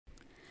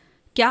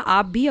क्या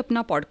आप भी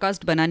अपना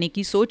पॉडकास्ट बनाने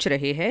की सोच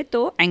रहे हैं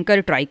तो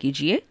एंकर ट्राई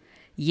कीजिए।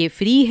 ये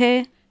फ्री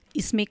है।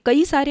 इसमें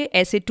कई सारे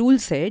ऐसे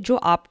टूल्स हैं जो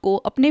आपको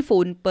अपने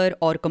फ़ोन पर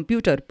और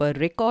कंप्यूटर पर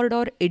रिकॉर्ड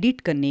और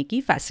एडिट करने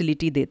की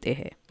फैसिलिटी देते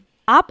हैं।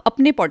 आप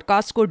अपने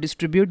पॉडकास्ट को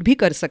डिस्ट्रीब्यूट भी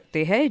कर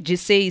सकते हैं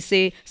जिससे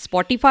इसे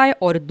स्पॉटिफाई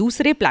और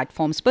दूसरे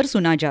प्लेटफॉर्म्स पर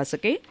सुना जा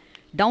सके।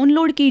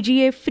 डाउनलोड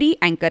कीजिए फ्री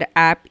एंकर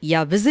ऐप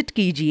या विजिट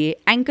कीजिए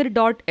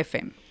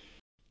anchor.fm।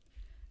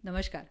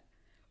 नमस्कार,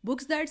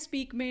 बुक्स दैट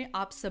स्पीक में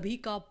आप सभी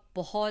का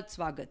बहुत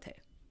स्वागत है।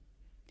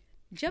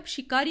 जब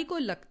शिकारी को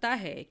लगता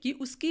है कि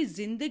उसकी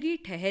जिंदगी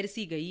ठहर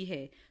सी गई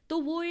है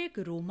तो वो एक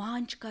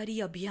रोमांचकारी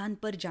अभियान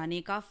पर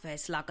जाने का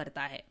फैसला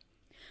करता है।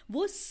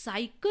 वो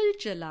साइकिल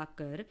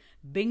चलाकर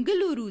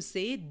बेंगलुरु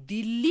से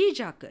दिल्ली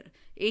जाकर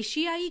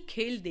एशियाई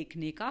खेल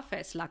देखने का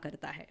फैसला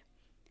करता है।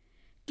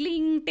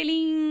 क्लिंग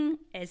टिलिंग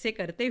ऐसे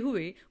करते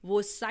हुए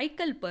वो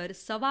साइकिल पर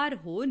सवार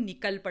हो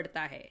निकल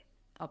पड़ता है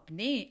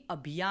अपने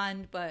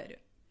अभियान पर।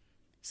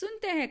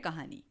 सुनते हैं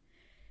कहानी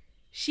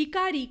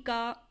शिकारी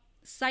का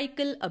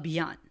साइकिल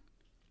अभियान।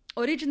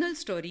 ओरिजिनल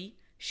स्टोरी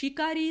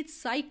शिकारी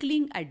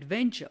cycling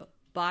adventure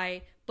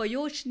bye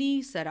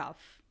पयोशनी Saraf.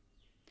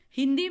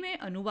 Hindi में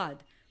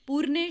अनुवाद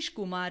पूर्णेश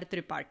कुमार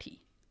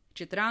त्रिपाठी।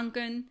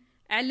 चित्रांकन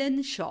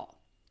एलन शॉ।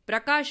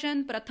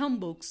 प्रकाशन प्रथम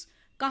बुक्स।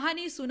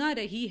 कहानी सुना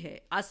रही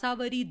है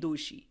आसावरी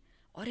दोषी।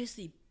 और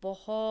ऐसी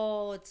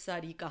बहुत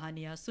सारी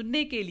कहानियां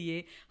सुनने के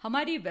लिए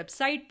हमारी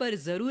वेबसाइट पर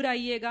जरूर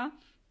आइएगा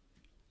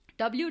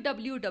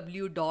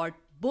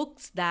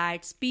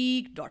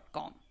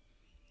www.booksthatspeak.com।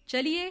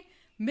 चलिए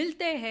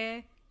मिलते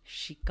हैं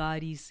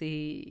शिकारी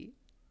से।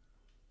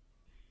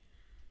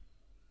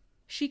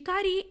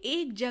 शिकारी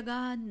एक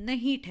जगह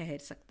नहीं ठहर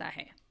सकता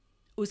है।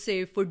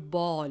 उसे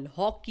फुटबॉल,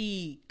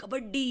 हॉकी,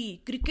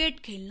 कबड्डी, क्रिकेट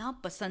खेलना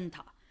पसंद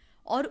था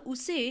और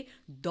उसे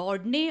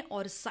दौड़ने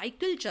और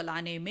साइकिल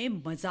चलाने में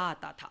मजा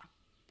आता था।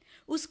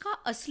 उसका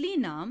असली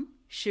नाम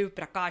शिव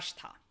प्रकाश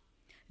था,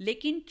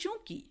 लेकिन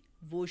चूंकि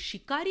वो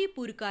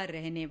शिकारीपुर का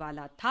रहने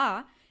वाला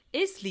था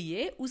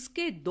इसलिए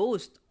उसके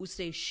दोस्त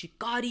उसे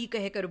शिकारी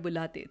कहकर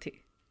बुलाते थे।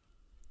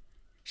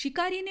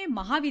 शिकारी ने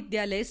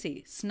महाविद्यालय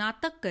से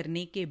स्नातक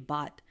करने के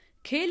बाद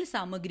खेल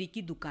सामग्री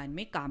की दुकान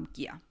में काम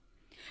किया।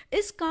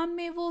 इस काम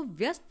में वो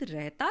व्यस्त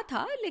रहता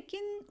था,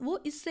 लेकिन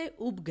वो इससे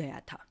उब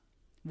गया था।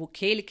 वो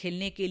खेल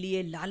खेलने के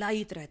लिए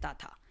लालायित रहता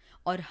था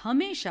और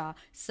हमेशा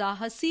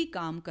साहसी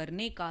काम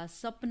करने का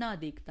सपना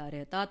देखता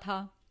रहता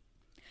था।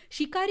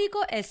 शिकारी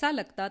को ऐसा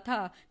लगता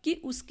था कि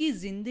उसकी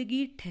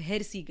जिंदगी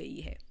ठहर सी गई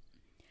है।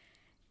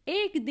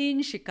 एक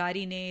दिन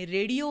शिकारी ने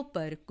रेडियो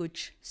पर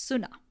कुछ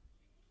सुना।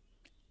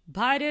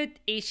 भारत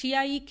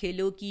एशियाई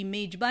खेलों की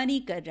मेजबानी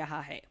कर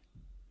रहा है।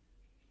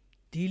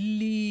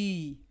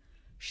 दिल्ली।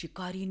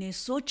 शिकारी ने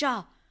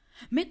सोचा,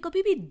 मैं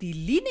कभी भी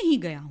दिल्ली नहीं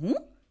गया हूं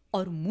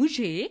और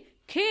मुझे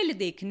खेल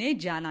देखने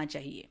जाना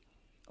चाहिए।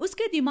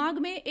 उसके दिमाग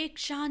में एक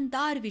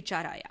शानदार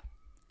विचार आया।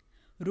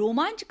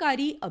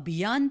 रोमांचकारी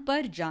अभियान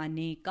पर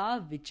जाने का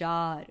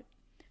विचार।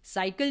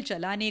 साइकिल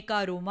चलाने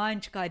का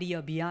रोमांचकारी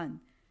अभियान।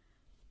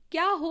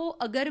 क्या हो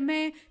अगर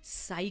मैं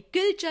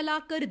साइकिल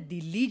चलाकर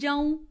दिल्ली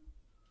जाऊं?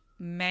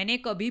 मैंने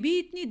कभी भी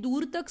इतनी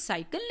दूर तक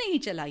साइकिल नहीं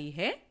चलाई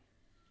है।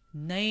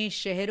 नए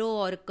शहरों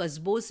और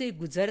कस्बों से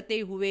गुजरते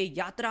हुए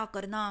यात्रा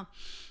करना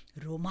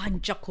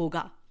रोमांचक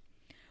होगा।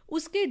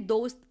 उसके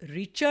दोस्त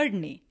रिचर्ड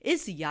ने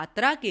इस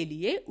यात्रा के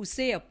लिए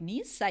उसे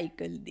अपनी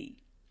साइकिल दी।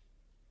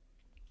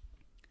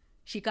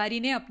 शिकारी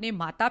ने अपने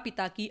माता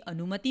पिता की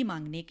अनुमति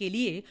मांगने के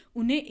लिए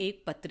उन्हें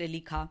एक पत्र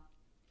लिखा।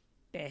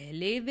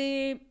 पहले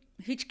वे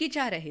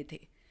हिचकिचा रहे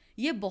थे।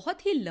 ये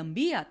बहुत ही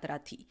लंबी यात्रा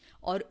थी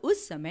और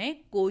उस समय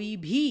कोई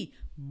भी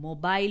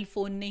मोबाइल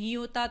फोन नहीं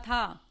होता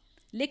था,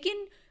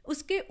 लेकिन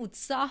उसके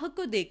उत्साह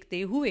को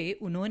देखते हुए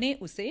उन्होंने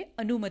उसे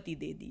अनुमति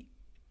दे दी।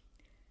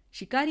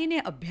 शिकारी ने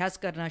अभ्यास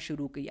करना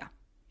शुरू किया।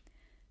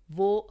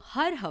 वो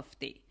हर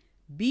हफ्ते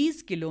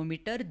 20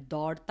 किलोमीटर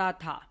दौड़ता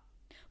था।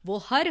 वो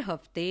हर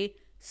हफ्ते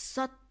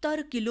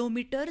 70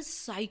 किलोमीटर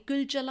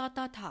साइकिल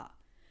चलाता था।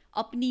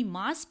 अपनी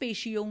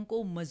मांसपेशियों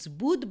को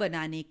मजबूत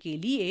बनाने के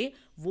लिए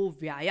वो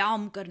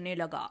व्यायाम करने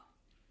लगा।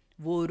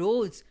 वो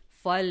रोज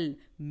फल,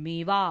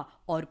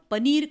 मेवा और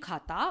पनीर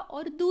खाता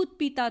और दूध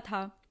पीता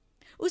था।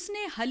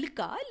 उसने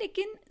हल्का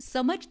लेकिन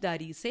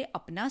समझदारी से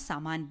अपना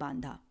सामान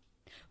बांधा।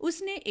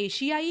 उसने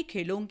एशियाई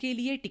खेलों के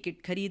लिए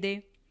टिकट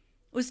खरीदे।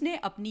 उसने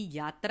अपनी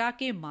यात्रा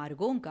के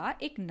मार्गों का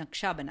एक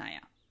नक्शा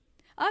बनाया।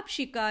 अब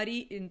शिकारी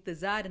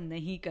इंतजार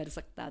नहीं कर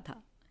सकता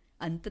था।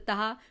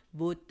 अंततः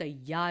वो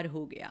तैयार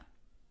हो गया।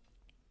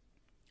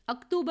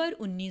 अक्टूबर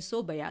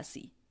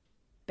 1982,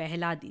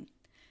 पहला दिन,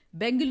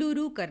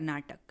 बेंगलुरु,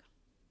 कर्नाटक।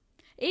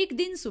 एक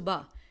दिन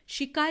सुबह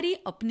शिकारी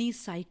अपनी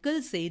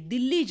साइकिल से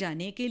दिल्ली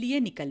जाने के लिए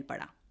निकल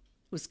पड़ा।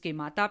 उसके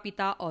माता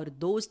पिता और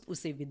दोस्त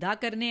उसे विदा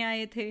करने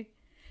आए थे।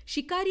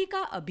 शिकारी का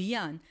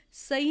अभियान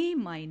सही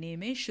मायने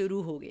में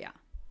शुरू हो गया।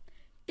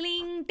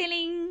 क्लिंग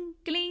टिलिंग,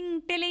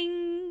 क्लिंग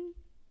टिलिंग।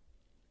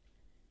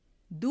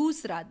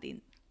 दूसरा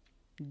दिन,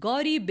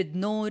 गौरी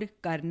बिदनौर,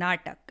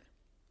 कर्नाटक।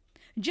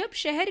 जब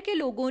शहर के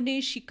लोगों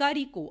ने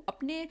शिकारी को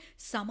अपने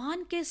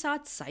सामान के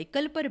साथ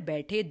साइकिल पर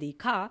बैठे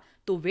देखा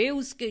तो वे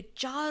उसके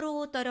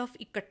चारों तरफ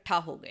इकट्ठा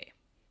हो गए।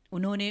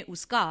 उन्होंने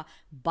उसका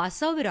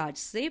बासवराज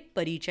से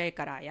परिचय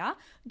कराया,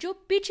 जो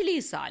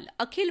पिछली साल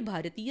अखिल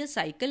भारतीय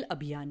साइकिल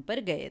अभियान पर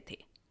गए थे।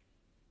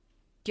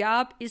 क्या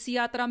आप इस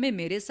यात्रा में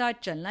मेरे साथ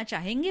चलना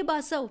चाहेंगे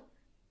बासव?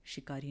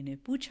 शिकारी ने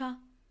पूछा।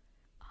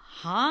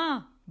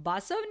 हाँ,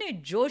 बासव ने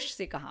जोश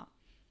से कहा।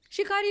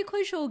 शिकारी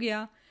खुश हो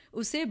गया,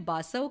 उसे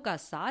बासव का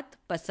साथ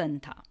पसंद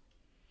था।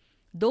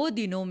 2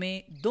 दिनों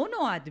में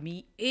दोनों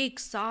आदमी एक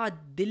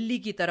साथ दिल्ली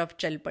की तरफ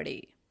चल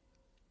पड़े।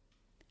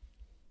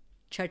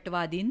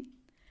 6वां दिन,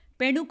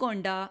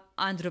 पेनुकोंडा,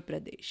 आंध्र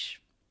प्रदेश।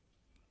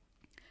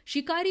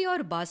 शिकारी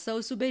और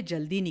बासव सुबह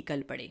जल्दी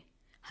निकल पड़े।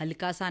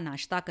 हल्का सा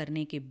नाश्ता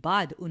करने के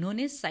बाद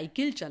उन्होंने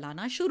साइकिल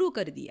चलाना शुरू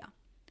कर दिया।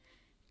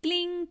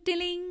 क्लिंग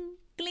टिलिंग,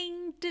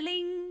 क्लिंग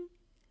टिलिंग।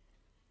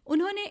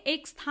 उन्होंने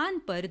एक स्थान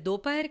पर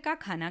दोपहर का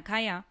खाना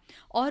खाया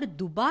और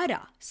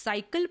दोबारा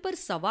साइकिल पर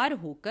सवार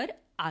होकर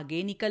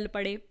आगे निकल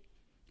पड़े।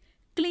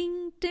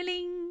 क्लिंग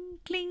टिलिंग,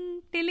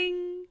 क्लिंग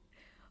टिलिंग।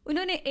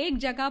 उन्होंने एक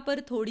जगह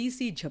पर थोड़ी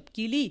सी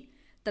झपकी ली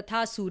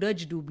तथा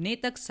सूरज डूबने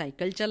तक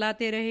साइकिल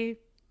चलाते रहे।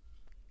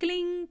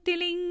 क्लिंग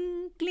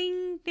टिलिंग,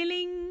 क्लिंग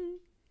टिलिंग।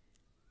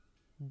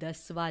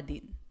 10वां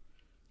दिन,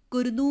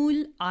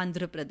 कुरनूल,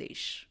 आंध्र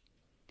प्रदेश।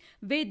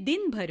 वे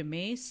दिन भर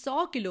में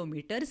 100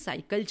 किलोमीटर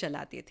साइकिल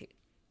चलाते थे।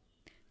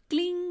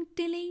 क्लिंग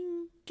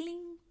टिलिंग,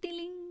 क्लिंग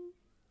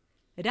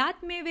टिलिंग।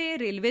 रात में वे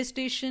रेलवे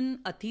स्टेशन,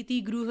 अतिथि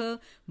गृह,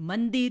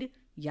 मंदिर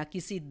या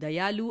किसी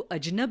दयालु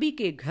अजनबी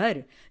के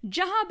घर,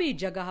 जहां भी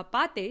जगह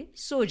पाते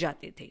सो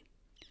जाते थे।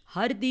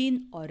 हर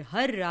दिन और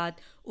हर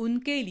रात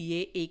उनके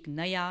लिए एक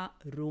नया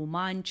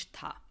रोमांच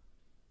था।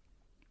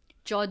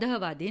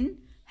 14वां दिन,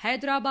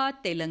 हैदराबाद,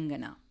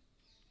 तेलंगाना।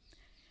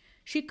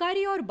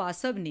 शिकारी और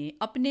बासव ने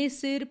अपने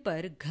सिर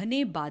पर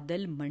घने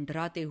बादल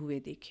मंडराते हुए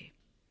देखे।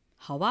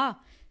 हवा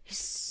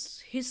हिस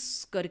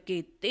हिस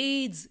करके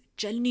तेज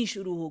चलनी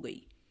शुरू हो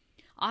गई।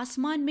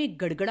 आसमान में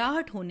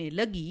गड़गड़ाहट होने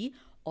लगी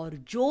और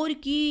जोर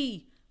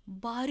की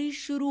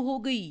बारिश शुरू हो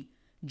गई।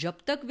 जब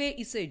तक वे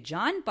इसे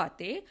जान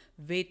पाते,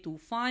 वे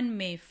तूफान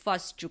में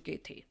फंस चुके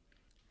थे।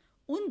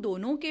 उन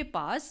दोनों के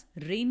पास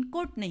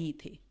रेनकोट नहीं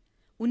थे।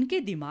 उनके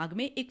दिमाग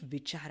में एक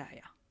विचार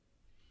आया,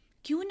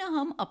 क्यों ना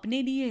हम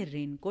अपने लिए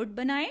रेनकोट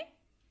बनाएं?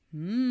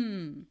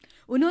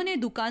 उन्होंने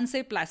दुकान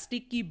से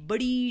प्लास्टिक की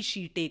बड़ी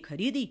शीटें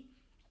खरीदी,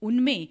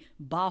 उनमें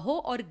बाहों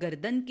और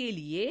गर्दन के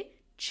लिए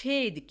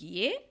छेद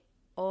किए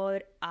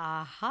और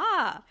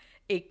आहा,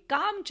 एक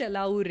काम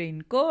चलाऊ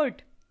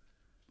रेनकोट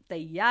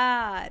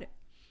तैयार।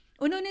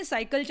 उन्होंने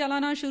साइकिल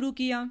चलाना शुरू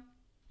किया।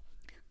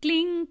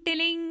 क्लिंग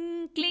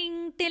टिलिंग,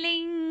 क्लिंग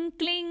टिलिंग,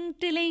 क्लिंग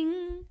टिलिंग।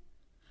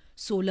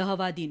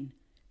 16वां दिन,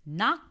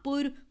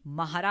 नागपुर,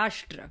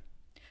 महाराष्ट्र।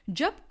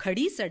 जब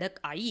खड़ी सड़क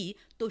आई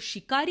तो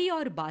शिकारी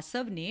और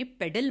बासव ने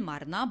पेडल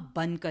मारना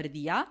बंद कर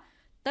दिया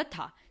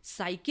तथा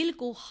साइकिल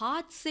को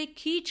हाथ से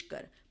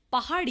खींचकर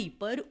पहाड़ी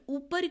पर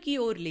ऊपर की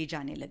ओर ले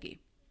जाने लगे।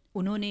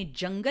 उन्होंने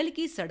जंगल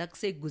की सड़क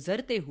से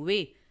गुजरते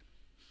हुए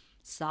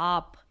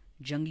सांप,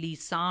 जंगली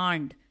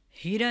सांड,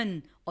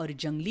 हिरन और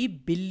जंगली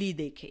बिल्ली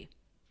देखे।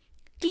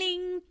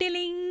 क्लिंग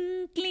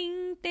टिलिंग,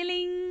 क्लिंग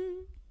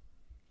टिलिंग।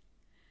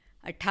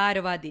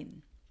 18वां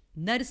दिन,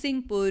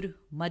 नरसिंहपुर,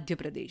 मध्य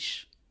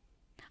प्रदेश।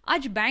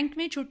 आज बैंक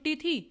में छुट्टी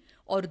थी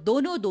और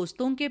दोनों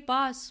दोस्तों के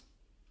पास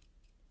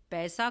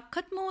पैसा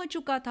खत्म हो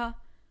चुका था।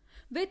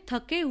 वे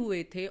थके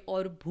हुए थे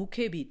और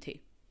भूखे भी थे।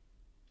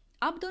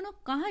 आप दोनों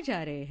कहां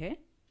जा रहे हैं?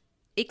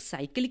 एक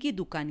साइकिल की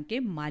दुकान के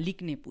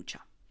मालिक ने पूछा।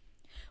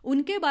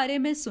 उनके बारे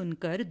में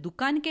सुनकर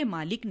दुकान के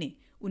मालिक ने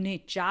उन्हें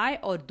चाय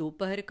और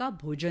दोपहर का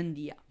भोजन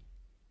दिया।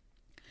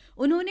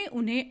 उन्होंने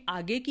उन्हें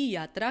आगे की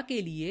यात्रा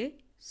के लिए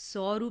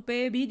 100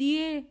 रुपए भी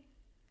दिए।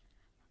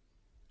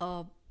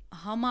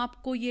 हम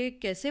आपको ये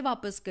कैसे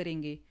वापस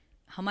करेंगे?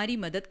 हमारी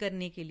मदद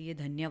करने के लिए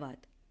धन्यवाद।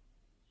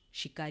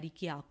 शिकारी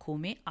की आंखों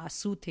में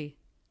आंसू थे।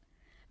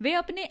 वे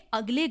अपने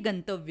अगले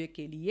गंतव्य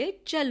के लिए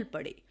चल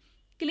पड़े।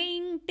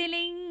 क्लिंग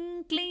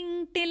टिलिंग,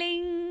 क्लिंग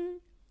टिलिंग।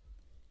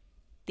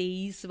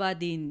 23वां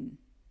दिन,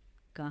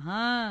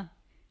 कहां?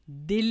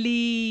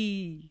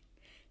 दिल्ली।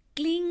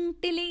 क्लिंग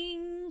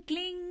टिलिंग,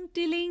 क्लिंग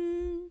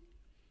टिलिंग।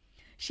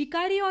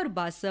 शिकारी और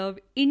बासव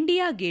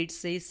इंडिया गेट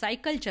से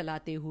साइकिल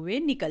चलाते हुए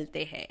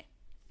निकलते हैं।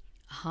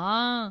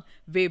 हाँ,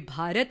 वे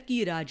भारत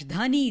की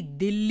राजधानी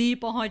दिल्ली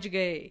पहुंच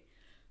गए।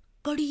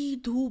 कड़ी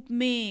धूप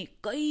में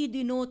कई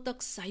दिनों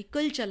तक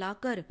साइकिल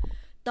चलाकर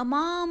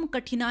तमाम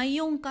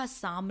कठिनाइयों का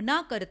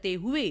सामना करते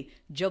हुए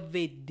जब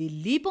वे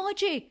दिल्ली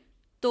पहुंचे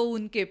तो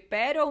उनके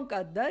पैरों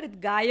का दर्द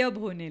गायब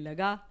होने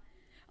लगा।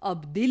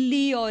 अब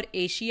दिल्ली और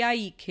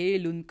एशियाई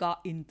खेल उनका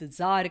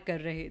इंतजार कर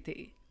रहे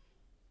थे।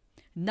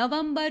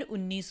 नवंबर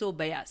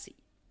 1982,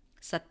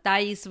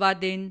 27वां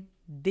दिन,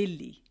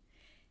 दिल्ली।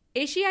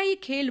 एशियाई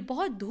खेल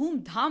बहुत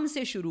धूमधाम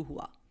से शुरू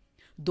हुआ।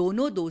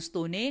 दोनों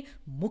दोस्तों ने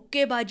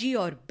मुक्केबाजी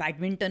और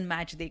बैडमिंटन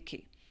मैच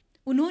देखे।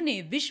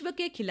 उन्होंने विश्व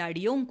के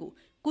खिलाड़ियों को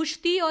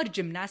कुश्ती और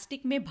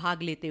जिम्नास्टिक में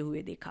भाग लेते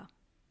हुए देखा।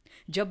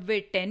 जब वे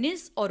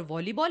टेनिस और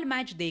वॉलीबॉल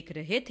मैच देख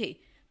रहे थे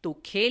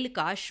तो खेल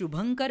का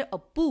शुभंकर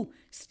अप्पू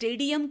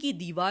स्टेडियम की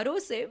दीवारों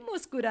से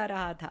मुस्कुरा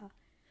रहा था।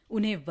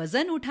 उन्हें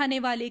वजन उठाने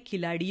वाले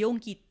खिलाड़ियों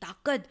की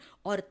ताकत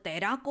और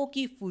तैराकों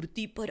की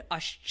फुर्ती पर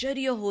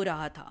आश्चर्य हो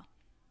रहा था।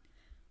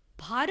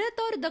 भारत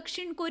और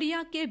दक्षिण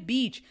कोरिया के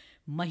बीच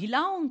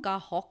महिलाओं का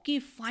हॉकी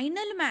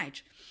फाइनल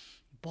मैच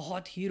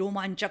बहुत ही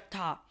रोमांचक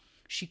था।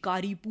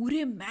 शिकारी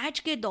पूरे मैच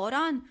के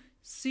दौरान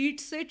सीट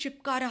से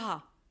चिपका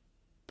रहा।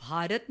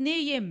 भारत ने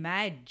यह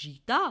मैच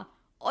जीता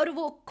और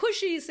वो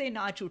खुशी से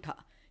नाच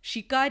उठा।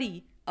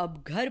 शिकारी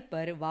अब घर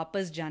पर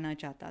वापस जाना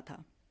चाहता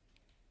था।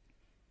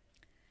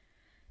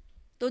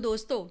 तो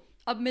दोस्तों,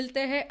 अब मिलते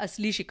हैं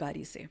असली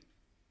शिकारी से।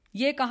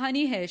 यह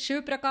कहानी है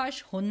शिव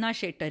प्रकाश होन्ना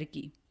शेट्टर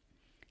की।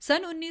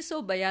 सन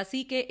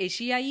 1982 के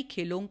एशियाई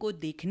खेलों को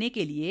देखने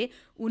के लिए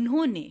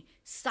उन्होंने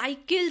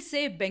साइकिल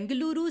से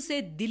बेंगलुरु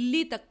से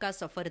दिल्ली तक का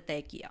सफर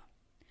तय किया।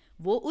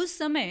 वो उस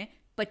समय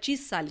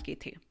 25 साल के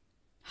थे।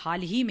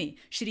 हाल ही में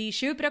श्री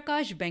शिव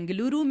प्रकाश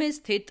बेंगलुरु में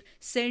स्थित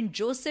Saint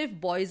Joseph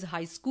boys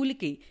high school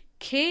के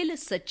खेल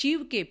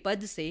सचिव के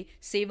पद से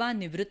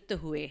सेवानिवृत्त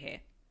हुए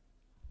हैं।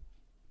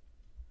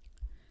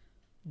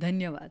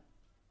 धन्यवाद।